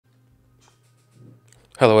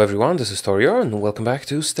Hello everyone, this is Taureor and welcome back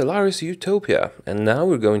to Stellaris Utopia. And now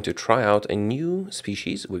we're going to try out a new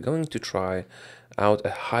species. We're going to try out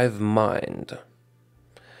a hive mind.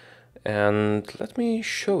 And let me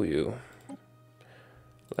show you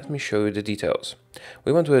the details.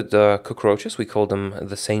 We went with cockroaches. We call them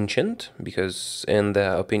the Sentient because in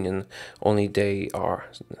their opinion only they are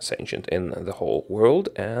sentient in the whole world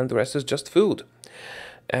and the rest is just food.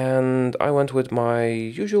 And I went with my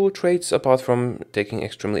usual traits apart from taking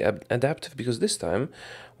extremely adaptive because this time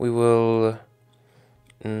we will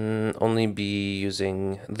only be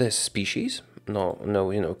using this species.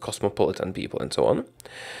 No, cosmopolitan people and so on.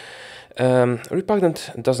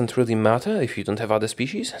 Repugnant doesn't really matter if you don't have other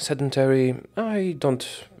species. Sedentary, I don't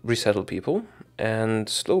resettle people. And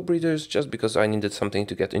slow breeders just because I needed something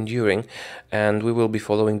to get enduring. And we will be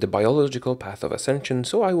following the biological path of ascension,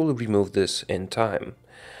 so I will remove this in time.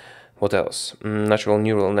 What else? Natural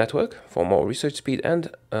neural network for more research speed and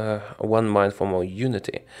one mind for more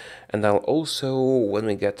unity. And I'll also, when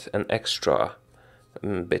we get an extra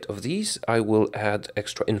bit of these, I will add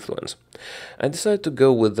extra influence. I decided to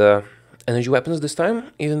go with the energy weapons this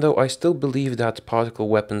time, even though I still believe that particle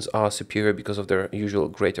weapons are superior because of their usual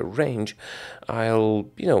greater range. I'll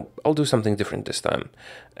do something different this time.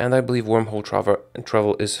 And I believe wormhole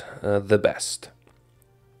travel is the best.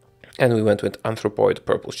 And we went with anthropoid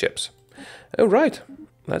purple ships. Alright,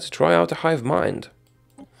 let's try out a hive mind.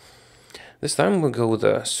 This time we'll go with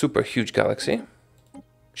a super huge galaxy.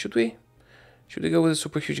 Should we? Should we go with a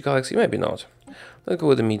super huge galaxy? Maybe not. Let's go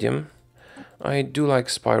with a medium. I do like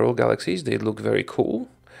spiral galaxies, they look very cool.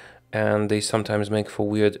 And they sometimes make for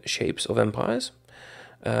weird shapes of empires.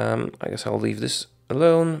 I guess I'll leave this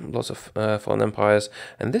alone, lots of fallen empires.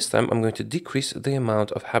 And this time I'm going to decrease the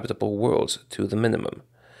amount of habitable worlds to the minimum.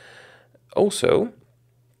 Also,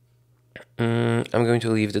 I'm going to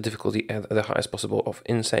leave the difficulty at the highest possible of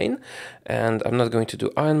insane, and I'm not going to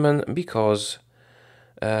do Iron Man because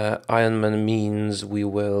Iron Man means we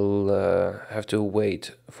will have to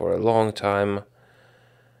wait for a long time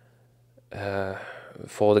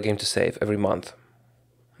for the game to save every month,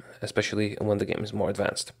 especially when the game is more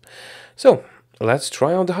advanced. So, let's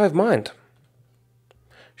try out the hive mind.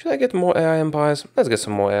 Should I get more AI empires? Let's get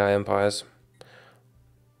some more AI empires.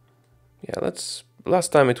 Yeah,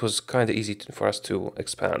 last time it was kind of easy for us to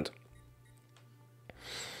expand.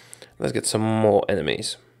 Let's get some more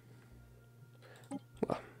enemies.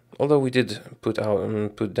 Well, although we did put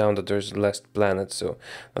down that there's less planets, so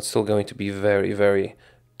that's still going to be very, very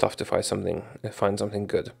tough to find something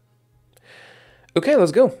good. Okay,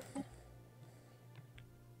 let's go.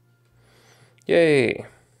 Yay!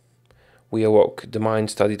 We awoke. The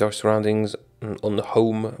mind studied our surroundings on the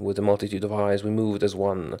home with a multitude of eyes. We moved as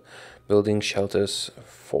one, building shelters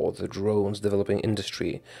for the drones, developing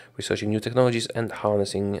industry, researching new technologies, and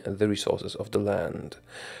harnessing the resources of the land.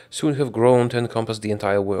 Soon we have grown to encompass the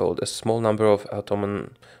entire world. A small number of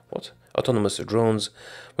autonomous drones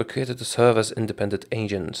were created to serve as independent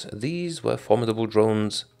agents. These were formidable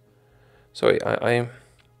drones. Sorry, I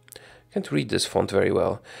can't read this font very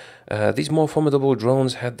well. These more formidable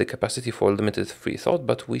drones had the capacity for limited free thought,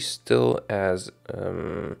 but were still as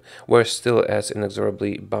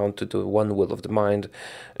inexorably bound to the one will of the mind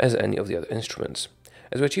as any of the other instruments.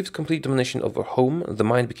 As we achieved complete domination over home, the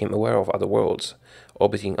mind became aware of other worlds,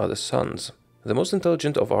 orbiting other suns. The most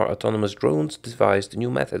intelligent of our autonomous drones devised new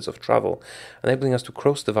methods of travel, enabling us to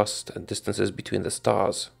cross the vast distances between the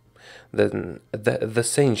stars. Then the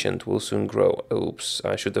Sentient will soon grow. Oops,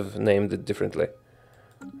 I should have named it differently.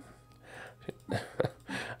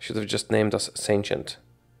 Should have just named us Sentient.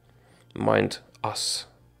 Mind us.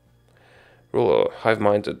 Ruler,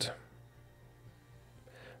 hive-minded.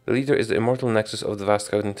 The leader is the immortal nexus of the vast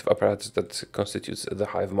cognitive apparatus that constitutes the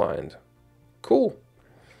hive mind. Cool.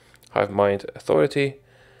 Hive mind authority.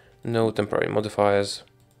 No temporary modifiers.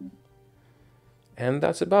 And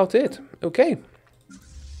that's about it. Okay.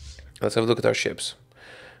 Let's have a look at our ships.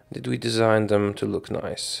 Did we design them to look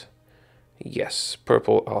nice? Yes,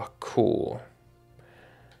 purple are cool.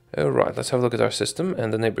 Alright, let's have a look at our system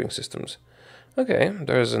and the neighboring systems. Okay,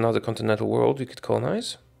 there's another continental world we could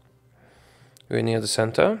colonize. We're near the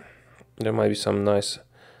center. There might be some nice...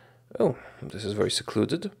 Oh, this is very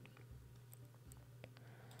secluded.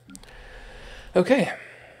 Okay.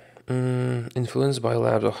 Influence,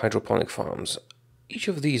 biolabs, or hydroponic farms. Each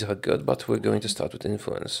of these are good, but we're going to start with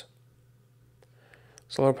influence.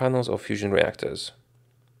 Solar panels or fusion reactors.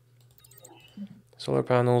 Solar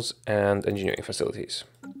panels and engineering facilities.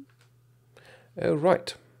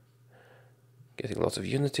 Right. Getting lots of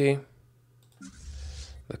unity.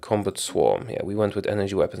 The combat swarm. Yeah, we went with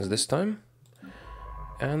energy weapons this time.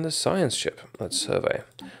 And the science ship. Let's survey.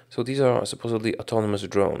 So these are supposedly autonomous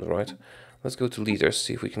drones, right? Let's go to leaders,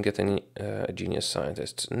 see if we can get any genius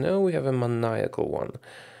scientists. No, we have a maniacal one.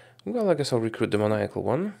 Well, I guess I'll recruit the maniacal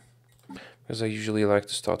one, because I usually like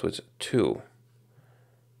to start with 2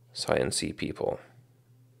 science-y people.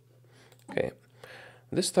 Okay.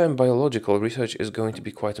 This time biological research is going to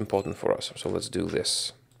be quite important for us, so let's do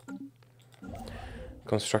this.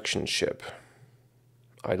 Construction ship.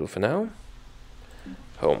 Idle for now.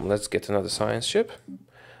 Home. Let's get another science ship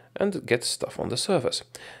and get stuff on the surface.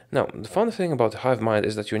 Now, the fun thing about hive mind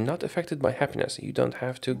is that you're not affected by happiness. You don't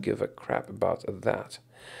have to give a crap about that.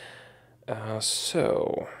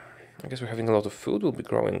 So, I guess we're having a lot of food. We'll be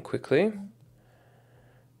growing quickly.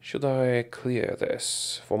 Should I clear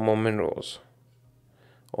this for more minerals?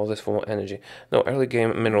 All this for more energy? No, early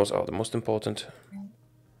game minerals are the most important.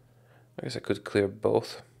 I guess I could clear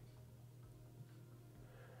both.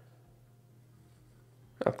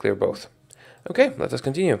 I'll clear both. Okay, let us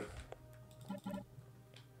continue.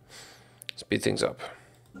 Speed things up.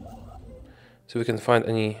 So we can find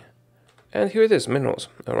any... And here it is, minerals.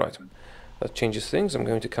 Alright. That changes things. I'm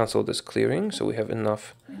going to cancel this clearing so we have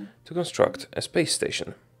enough to construct a space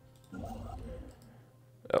station.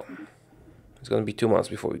 Oh. It's going to be 2 months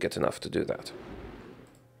before we get enough to do that.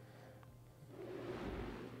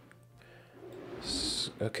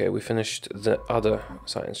 Okay, we finished the other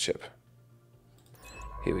science ship.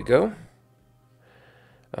 Here we go.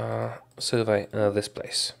 Survey this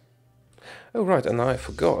place. Oh right, and I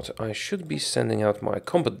forgot. I should be sending out my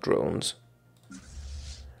combat drones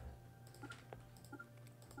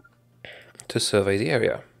to survey the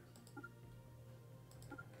area.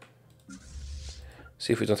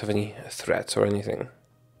 See if we don't have any threats or anything.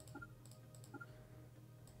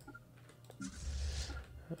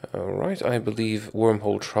 Alright, I believe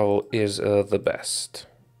wormhole travel is the best.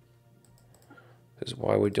 This is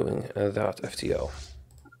why we're doing that FTO.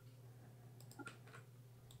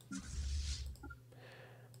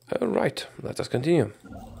 Alright, let us continue.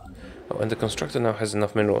 Oh, and the constructor now has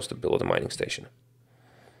enough minerals to build a mining station.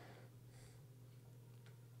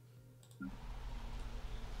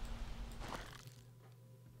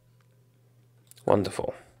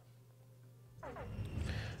 Wonderful.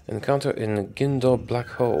 Encounter in Gindor Black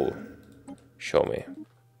Hole. Show me.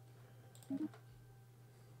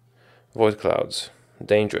 Void clouds.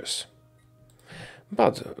 Dangerous.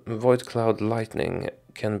 But void cloud lightning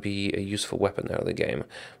can be a useful weapon early game.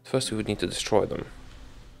 First we would need to destroy them.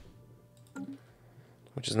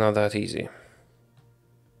 Which is not that easy.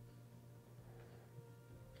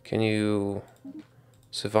 Can you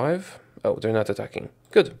survive? Oh, they're not attacking.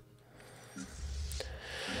 Good.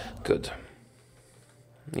 Good.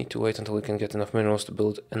 Need to wait until we can get enough minerals to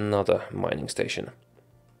build another mining station.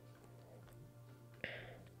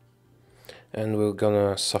 And we're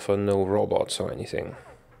gonna suffer no robots or anything.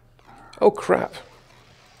 Oh crap!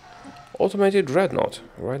 Automated dreadnought,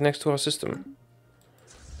 right next to our system.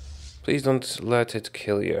 Please don't let it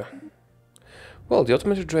kill you. Well, the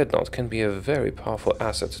automated dreadnought can be a very powerful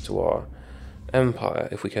asset to our empire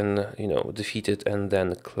if we can, you know, defeat it and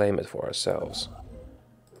then claim it for ourselves.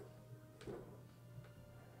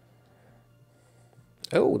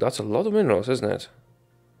 Oh, that's a lot of minerals, isn't it?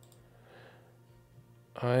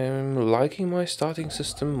 I'm liking my starting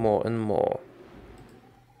system more and more.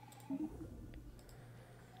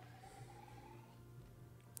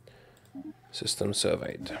 System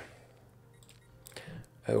surveyed.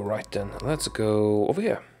 Alright then, let's go over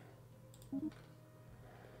here.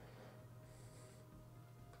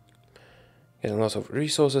 Getting lots of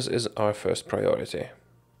resources is our first priority.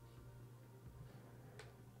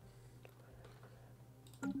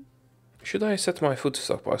 Should I set my food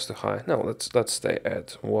stockpiles to high? No, let's stay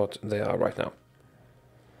at what they are right now.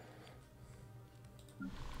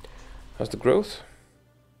 How's the growth?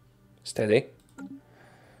 Steady.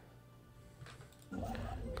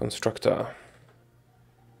 Constructor.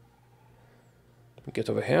 Get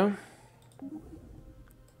over here.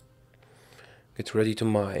 Get ready to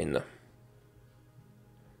mine.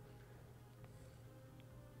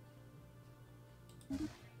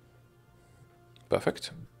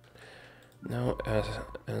 Perfect. Now as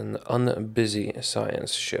an unbusy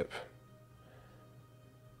science ship.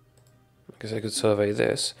 I guess I could survey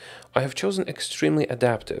this. I have chosen extremely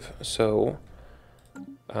adaptive, so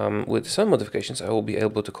with some modifications I will be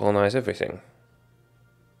able to colonize everything.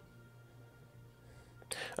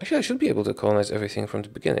 Actually, I should be able to colonize everything from the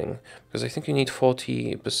beginning, because I think you need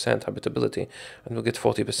 40% habitability, and we'll get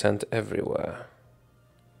 40% everywhere.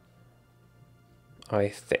 I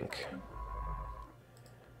think.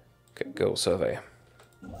 Okay, go survey.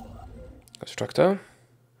 Constructor.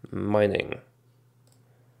 Mining.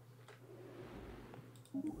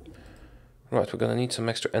 Right, we're gonna need some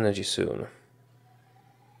extra energy soon.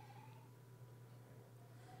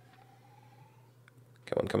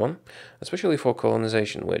 Come on, come on. Especially for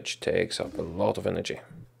colonization, which takes up a lot of energy.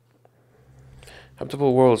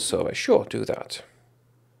 Habitable world survey. Sure, do that.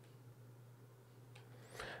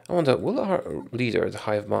 I wonder, will our leader, the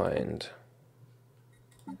hive mind,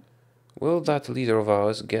 will that leader of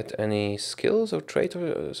ours get any skills or traits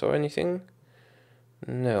or anything?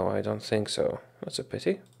 No, I don't think so. That's a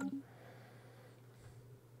pity.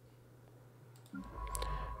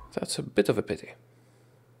 That's a bit of a pity.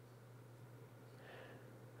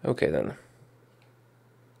 Okay then.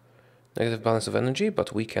 Negative balance of energy,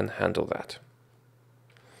 but we can handle that.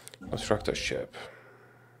 Construct a ship.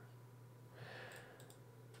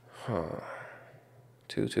 Huh.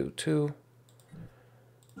 222.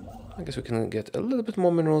 I guess we can get a little bit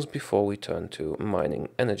more minerals before we turn to mining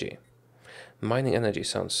energy. Mining energy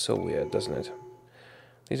sounds so weird, doesn't it?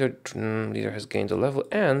 Leader has gained a level,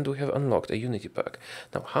 and we have unlocked a unity perk.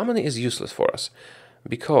 Now, harmony is useless for us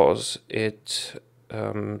because it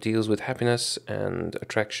deals with happiness and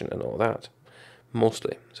attraction and all that,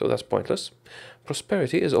 mostly. So that's pointless.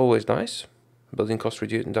 Prosperity is always nice. Building cost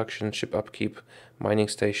reduction, ship upkeep, mining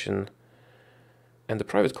station, and the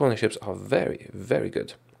private colony ships are very, very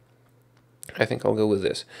good. I think I'll go with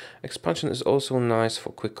this. Expansion is also nice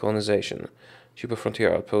for quick colonization. Cheaper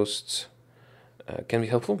frontier outposts can be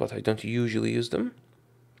helpful, but I don't usually use them.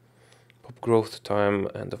 Pop growth time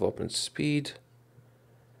and development speed.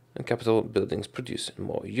 And capital buildings produce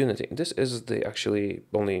more unity. This is the actually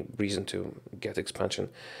only reason to get expansion.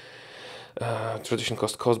 Tradition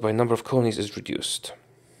cost caused by number of colonies is reduced.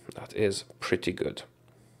 That is pretty good.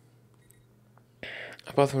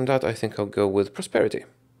 Apart from that, I think I'll go with prosperity.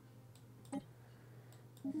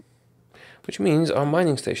 Which means our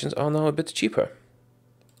mining stations are now a bit cheaper.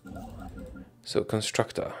 So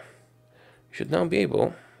constructor, you should now be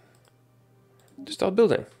able to start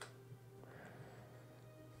building.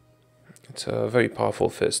 It's a very powerful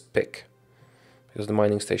first pick because the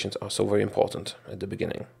mining stations are so very important at the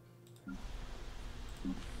beginning.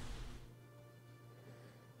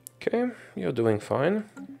 Okay, you're doing fine.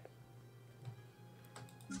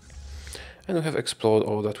 And we have explored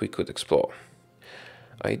all that we could explore.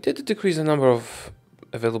 I did decrease the number of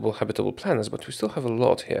available habitable planets, but we still have a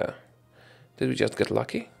lot here. Did we just get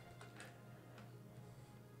lucky?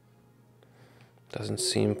 Doesn't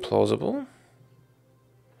seem plausible.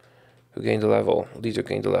 Who gained a level? Leader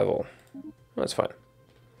gained a level. That's fine.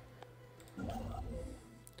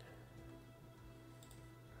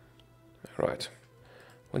 Right.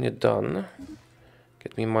 When you're done,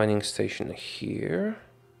 get me mining station here.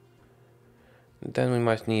 Then we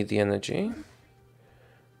might need the energy.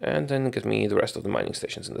 And then get me the rest of the mining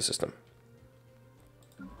stations in the system.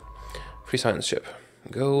 Free science ship.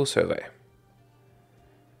 Go survey.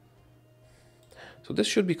 So this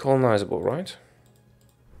should be colonizable, right?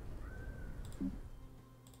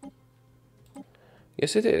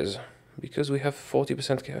 Yes, it is, because we have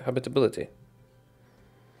 40% habitability.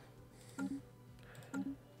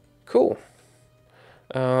 Cool.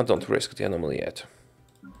 Don't risk the anomaly yet.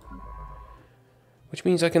 Which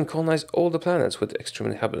means I can colonize all the planets with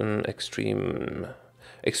extremely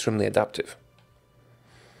adaptive.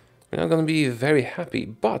 We're not going to be very happy,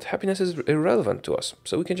 but happiness is irrelevant to us,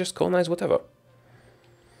 so we can just colonize whatever.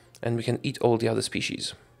 And we can eat all the other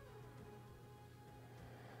species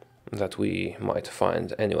that we might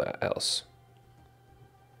find anywhere else.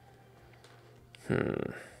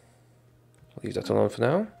 Leave that alone for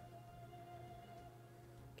now.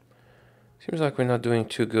 Seems like we're not doing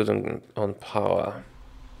too good on power.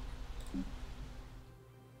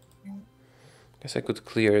 Guess I could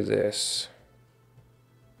clear this.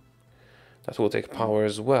 That will take power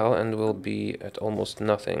as well and will be at almost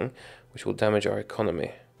nothing, which will damage our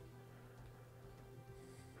economy.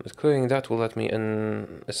 But clearing that will let me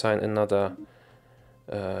assign another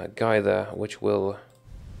guy there, which will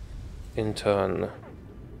in turn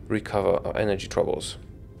recover our energy troubles.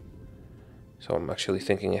 So I'm actually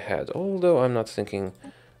thinking ahead, although I'm not thinking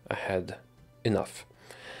ahead enough.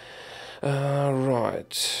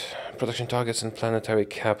 Right, production targets and planetary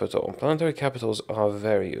capital. Planetary capitals are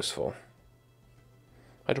very useful.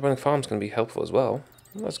 Hydroponic farms can be helpful as well.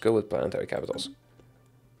 Let's go with planetary capitals.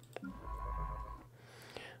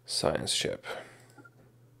 Science ship.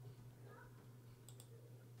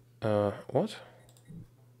 What?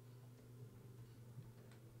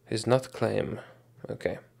 Is not claim.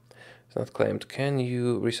 Okay. It's not claimed. Can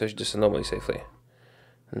you research this anomaly safely?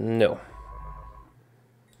 No.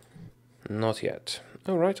 Not yet.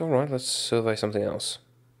 Alright, let's survey something else.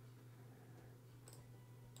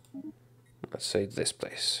 Let's say this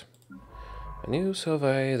place. And you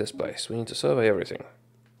survey this place. We need to survey everything.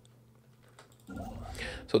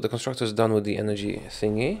 So the constructor is done with the energy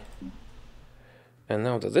thingy. And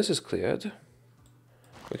now that this is cleared,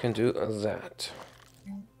 we can do that.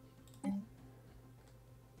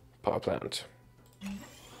 Power plant.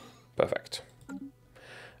 Perfect.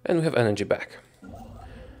 And we have energy back.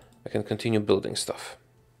 I can continue building stuff.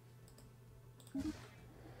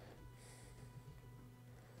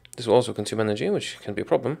 This will also consume energy, which can be a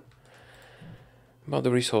problem. But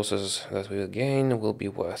the resources that we will gain will be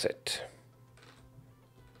worth it.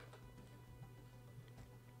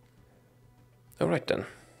 Alright then.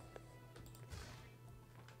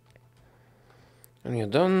 When you're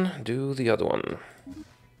done, do the other one.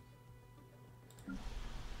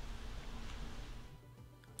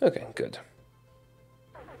 Okay, good.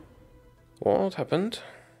 What happened?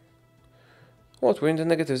 What, we're in the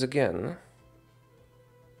negatives again?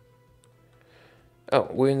 Oh,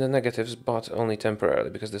 we're in the negatives, but only temporarily,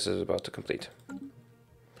 because this is about to complete.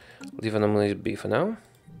 Leave anomaly be for now.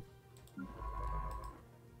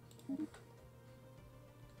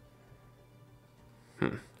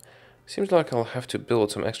 Seems like I'll have to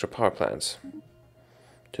build some extra power plants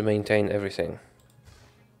to maintain everything.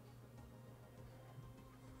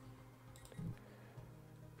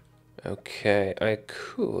 Okay, I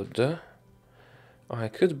could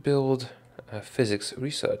build a physics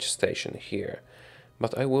research station here,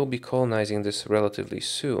 but I will be colonizing this relatively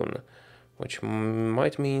soon, which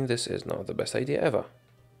might mean this is not the best idea ever.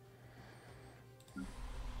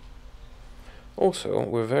 Also,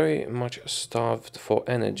 we're very much starved for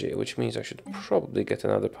energy, which means I should probably get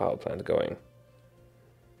another power plant going.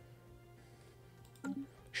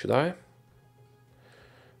 Should I?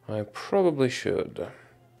 I probably should.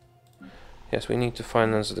 Yes, we need to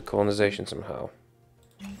finance the colonization somehow.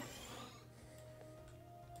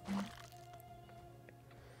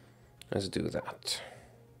 Let's do that.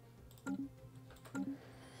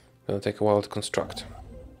 Gonna take a while to construct.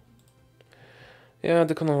 Yeah,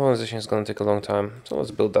 the colonization is gonna take a long time, so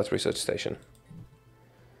let's build that research station.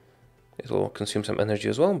 It will consume some energy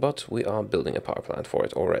as well, but we are building a power plant for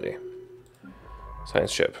it already.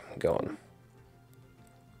 Science ship, go on.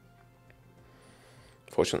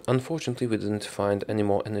 Unfortunately, we didn't find any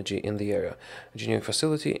more energy in the area. Engineering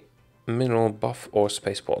facility, mineral buff, or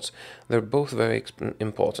spaceports. They're both very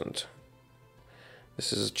important.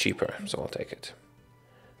 This is cheaper, so I'll take it.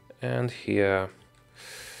 And here,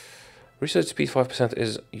 research speed 5%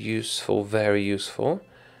 is useful, very useful,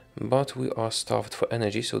 but we are starved for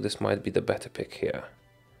energy, so this might be the better pick here.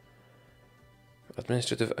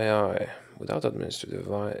 Administrative AI. Without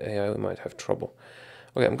administrative AI, we might have trouble.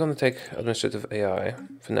 Okay, I'm going to take administrative AI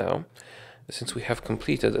for now, since we have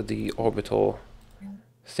completed the orbital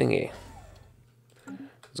thingy.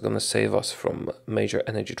 It's going to save us from major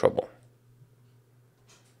energy trouble.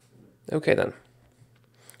 Okay then.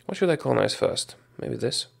 What should I colonize first? Maybe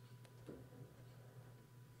this?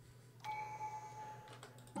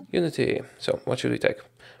 Unity. So, what should we take?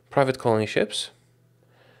 Private colony ships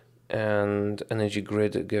and energy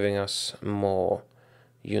grid giving us more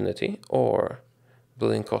unity, or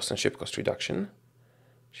building cost and ship cost reduction,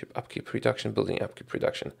 ship upkeep reduction, building upkeep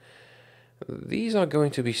reduction. These are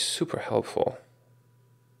going to be super helpful.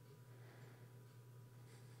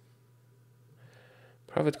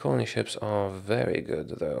 Private colony ships are very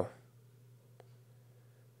good though.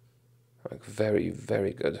 Like very,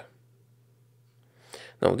 very good.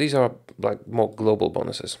 No, these are like more global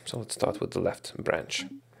bonuses. So let's start with the left branch.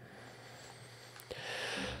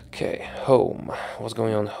 Okay, home. What's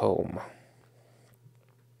going on home?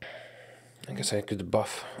 I guess I could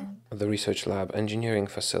buff the research lab engineering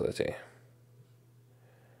facility.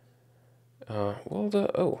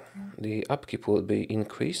 The upkeep will be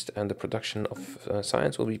increased and the production of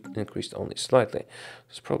science will be increased only slightly.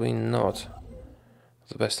 It's probably not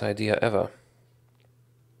the best idea ever.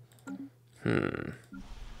 Maybe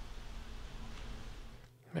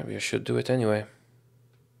I should do it anyway.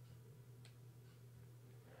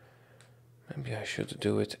 Maybe I should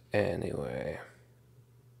do it anyway.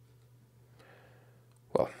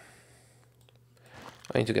 Well,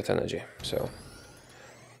 I need to get energy, so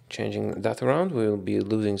changing that around, we will be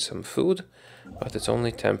losing some food, but it's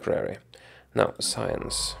only temporary. Now,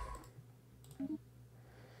 science.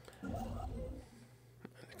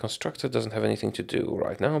 The constructor doesn't have anything to do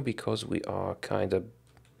right now because we are kind of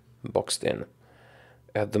boxed in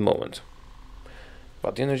at the moment.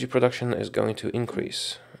 But the energy production is going to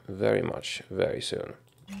increase very much, very soon.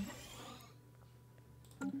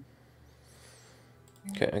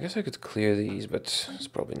 Okay, I guess I could clear these, but it's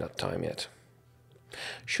probably not time yet.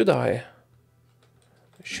 Should I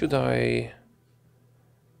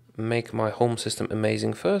make my home system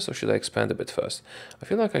amazing first, or should I expand a bit first? I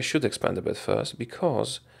feel like I should expand a bit first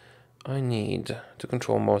because I need to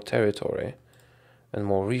control more territory and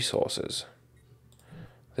more resources.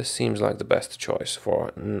 This seems like the best choice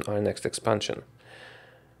for our next expansion.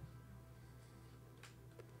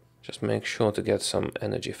 Just make sure to get some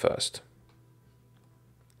energy first.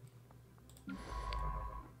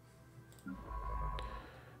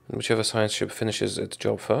 Whichever science ship finishes its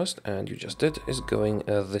job first, and you just did, is going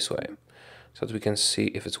this way, so that we can see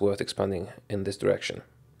if it's worth expanding in this direction.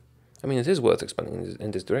 I mean, it is worth expanding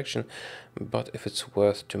in this direction, but if it's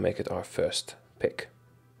worth to make it our first pick.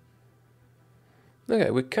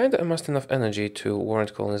 Okay, we kind of amassed enough energy to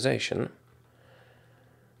warrant colonization,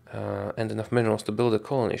 and enough minerals to build a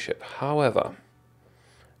colony ship. However,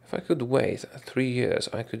 if I could wait 3 years,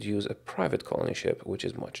 I could use a private colony ship, which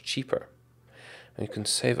is much cheaper. And you can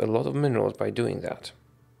save a lot of minerals by doing that.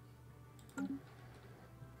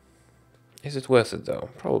 Is it worth it though?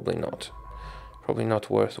 Probably not. Probably not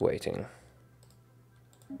worth waiting.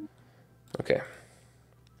 Okay.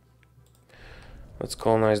 Let's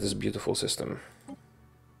colonize this beautiful system.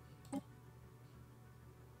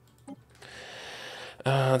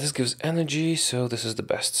 This gives energy, so this is the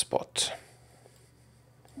best spot.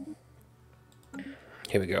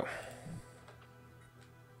 Here we go.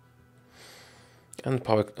 And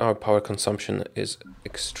our power consumption is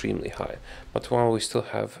extremely high. But while we still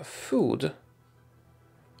have food,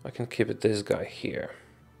 I can keep it this guy here.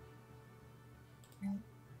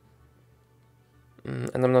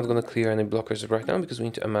 And I'm not going to clear any blockers right now because we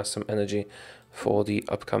need to amass some energy for the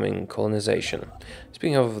upcoming colonization.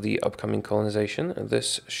 Speaking of the upcoming colonization,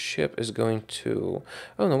 this ship is going to...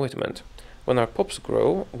 Oh no, wait a minute. When our pops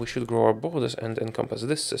grow, we should grow our borders and encompass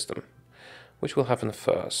this system. Which will happen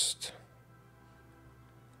first?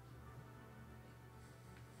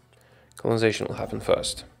 Colonization will happen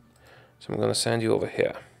first. So I'm going to send you over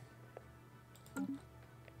here,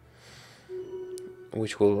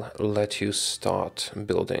 which will let you start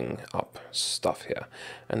building up stuff here.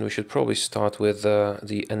 And we should probably start with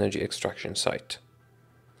the energy extraction site.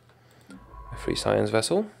 A free science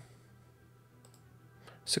vessel.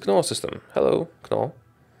 It's a Knorr system. Hello, Knorr.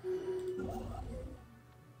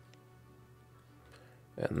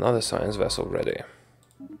 Another science vessel ready.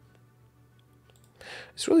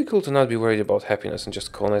 It's really cool to not be worried about happiness and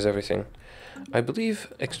just colonize everything. I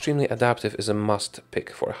believe extremely adaptive is a must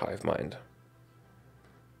pick for a hive mind.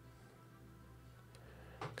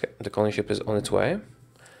 Okay, the colony ship is on its way,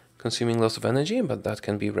 consuming lots of energy, but that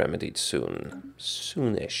can be remedied soon.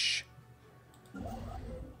 Soonish.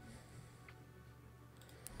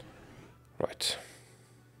 Right.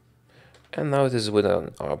 And now it is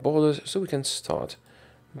within our borders, so we can start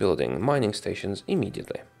building mining stations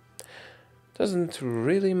immediately. Doesn't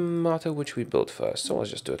really matter which we build first, so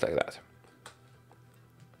let's just do it like that.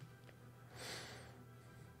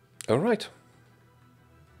 Alright.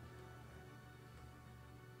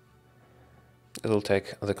 It'll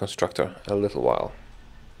take the constructor a little while.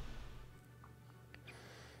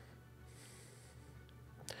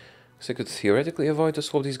 So I could theoretically avoid to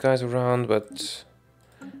swap these guys around, but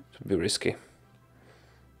it would be risky.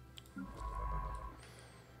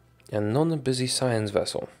 A non-busy science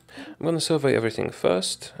vessel. I'm going to survey everything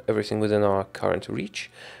first, everything within our current reach,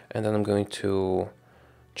 and then I'm going to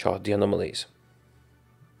chart the anomalies.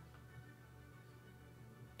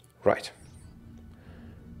 Right.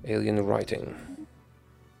 Alien writing.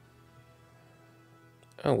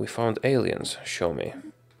 Oh, we found aliens. Show me.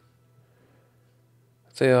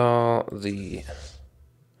 They are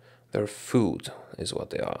their food is what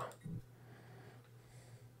they are.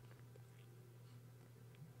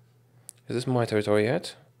 Is this my territory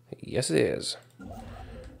yet? Yes, it is.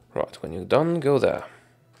 Right, when you're done, go there.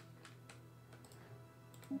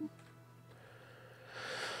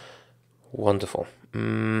 Wonderful.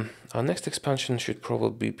 Our next expansion should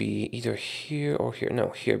probably be either here or here. No,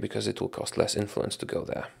 here, because it will cost less influence to go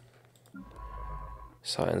there.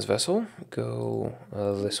 Science vessel, go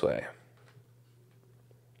this way.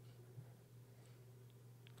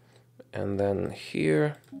 And then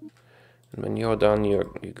here. And when you're done, you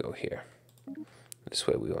go here. This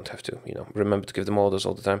way we won't have to, remember to give them orders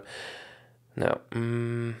all the time. Now,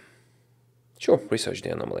 sure, research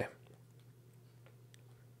the anomaly.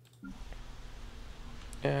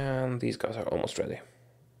 And these guys are almost ready.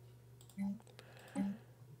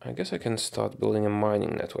 I guess I can start building a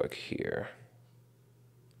mining network here.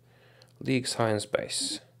 League Science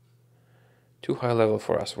Base. Too high level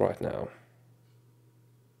for us right now.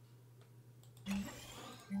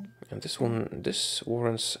 And this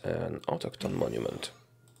warrants an autochthon monument.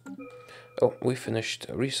 Oh, we finished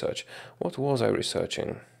research. What was I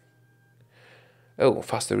researching? Oh,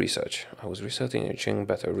 faster research. I was researching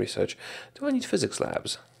better research. Do I need physics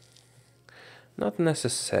labs? Not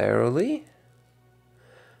necessarily.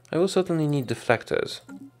 I will certainly need deflectors.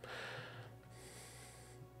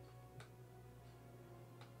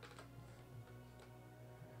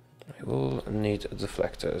 I will need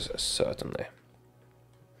deflectors, certainly.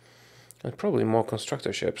 And probably more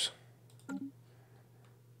constructor ships.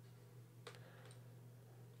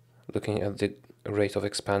 Looking at the rate of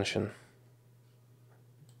expansion.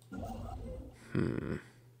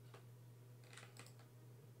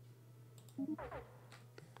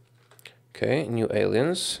 Okay, new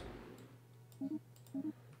aliens.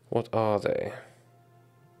 What are they?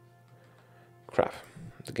 Crap,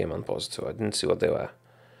 the game unpaused, so I didn't see what they were.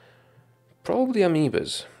 Probably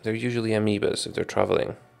amoebas. They're usually amoebas if they're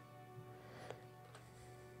traveling.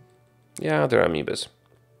 Yeah, they're amoebas.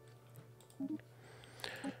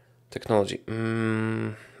 Technology.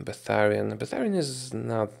 Betharian. Betharian is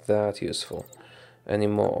not that useful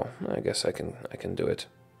anymore. I guess I can do it.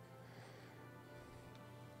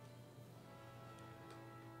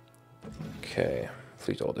 Okay,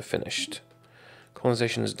 fleet order finished.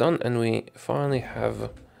 Colonization is done, and we finally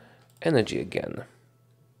have energy again.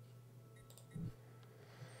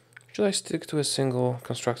 Should I stick to a single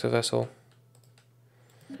constructor vessel?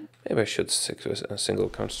 Maybe I should stick to a single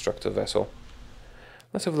constructor vessel.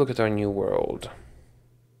 Let's have a look at our new world.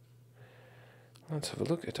 Let's have a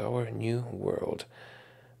look at our new world.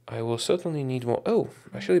 I will certainly need more. Oh,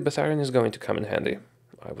 actually Betharian is going to come in handy.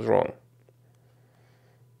 I was wrong.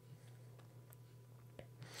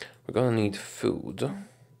 We're gonna need food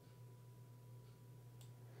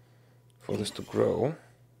for this to grow.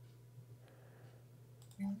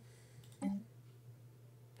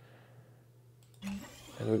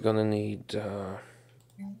 And we're gonna need... actually,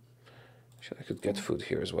 I could get food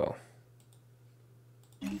here as well.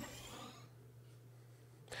 And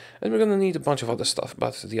we're gonna need a bunch of other stuff,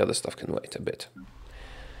 but the other stuff can wait a bit.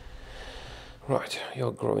 Right,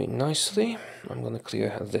 you're growing nicely. I'm gonna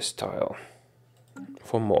clear this tile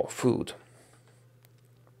for more food.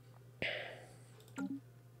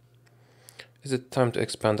 Is it time to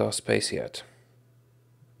expand our space yet?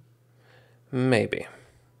 Maybe.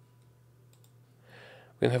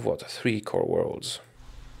 We're gonna have what? 3 core worlds.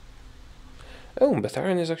 Oh,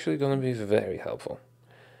 Betharian is actually gonna be very helpful.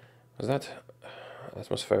 Because that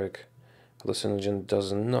atmospheric hallucinogen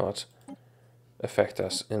does not affect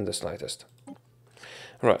us in the slightest.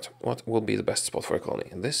 Right, what will be the best spot for a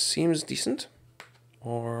colony? This seems decent.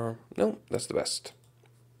 Or, no, that's the best.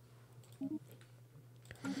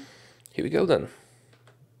 Here we go then.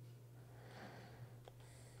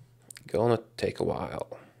 Gonna take a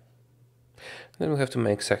while. Then we'll have to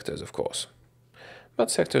make sectors, of course. But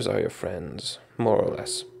sectors are your friends, more or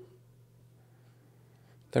less.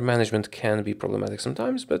 Their management can be problematic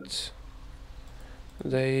sometimes, but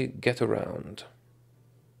they get around.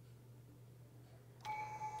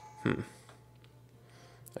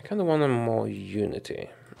 I kind of want more unity.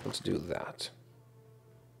 Let's do that.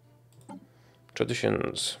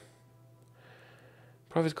 Traditions.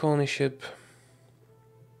 Private colony ship.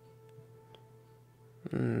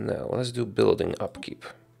 No, let's do building upkeep.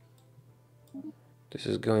 This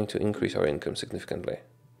is going to increase our income significantly.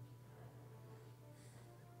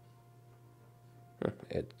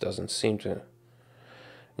 It doesn't seem to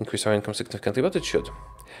increase our income significantly, but it should.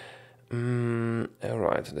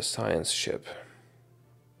 Alright, the science ship.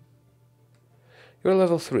 You're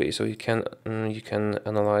level 3, so you can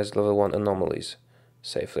analyze level 1 anomalies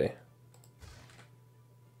safely.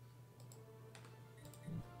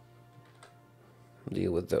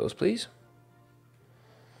 Deal with those, please.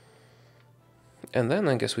 And then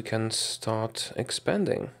I guess we can start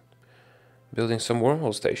expanding. Building some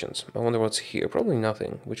wormhole stations. I wonder what's here. Probably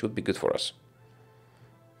nothing, which would be good for us.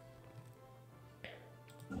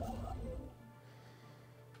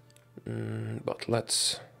 But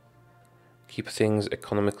let's keep things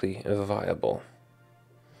economically viable.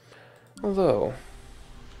 Although,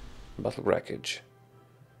 battle wreckage.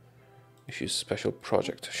 Issue special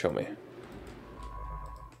project. Show me.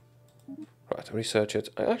 Right, research it.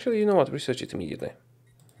 Actually, you know what? Research it immediately.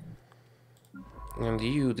 And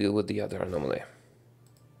you deal with the other anomaly.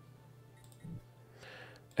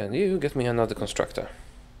 And you get me another constructor.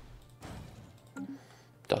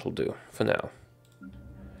 That'll do for now.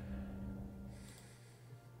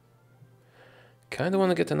 Kinda want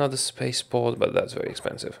to get another spaceport, but that's very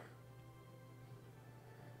expensive.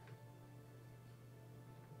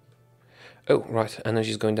 Oh, right,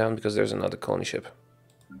 energy is going down because there's another colony ship.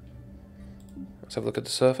 Let's have a look at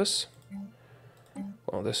the surface.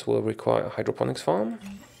 Well, this will require a hydroponics farm.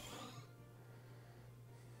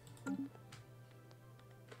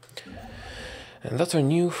 And that's our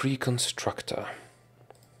new free constructor.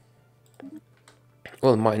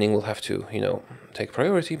 Well, mining will have to, you know, take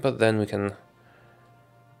priority, but then we can...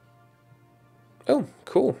 Oh,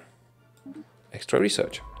 cool. Extra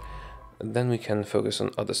research. And then we can focus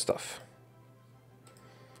on other stuff,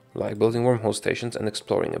 like building wormhole stations and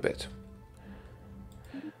exploring a bit.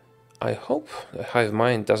 I hope the hive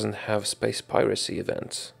mind doesn't have space piracy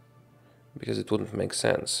events, because it wouldn't make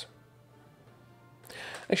sense.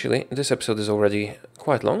 Actually, this episode is already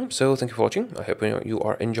quite long, so thank you for watching. I hope you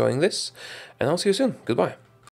are enjoying this, and I'll see you soon. Goodbye.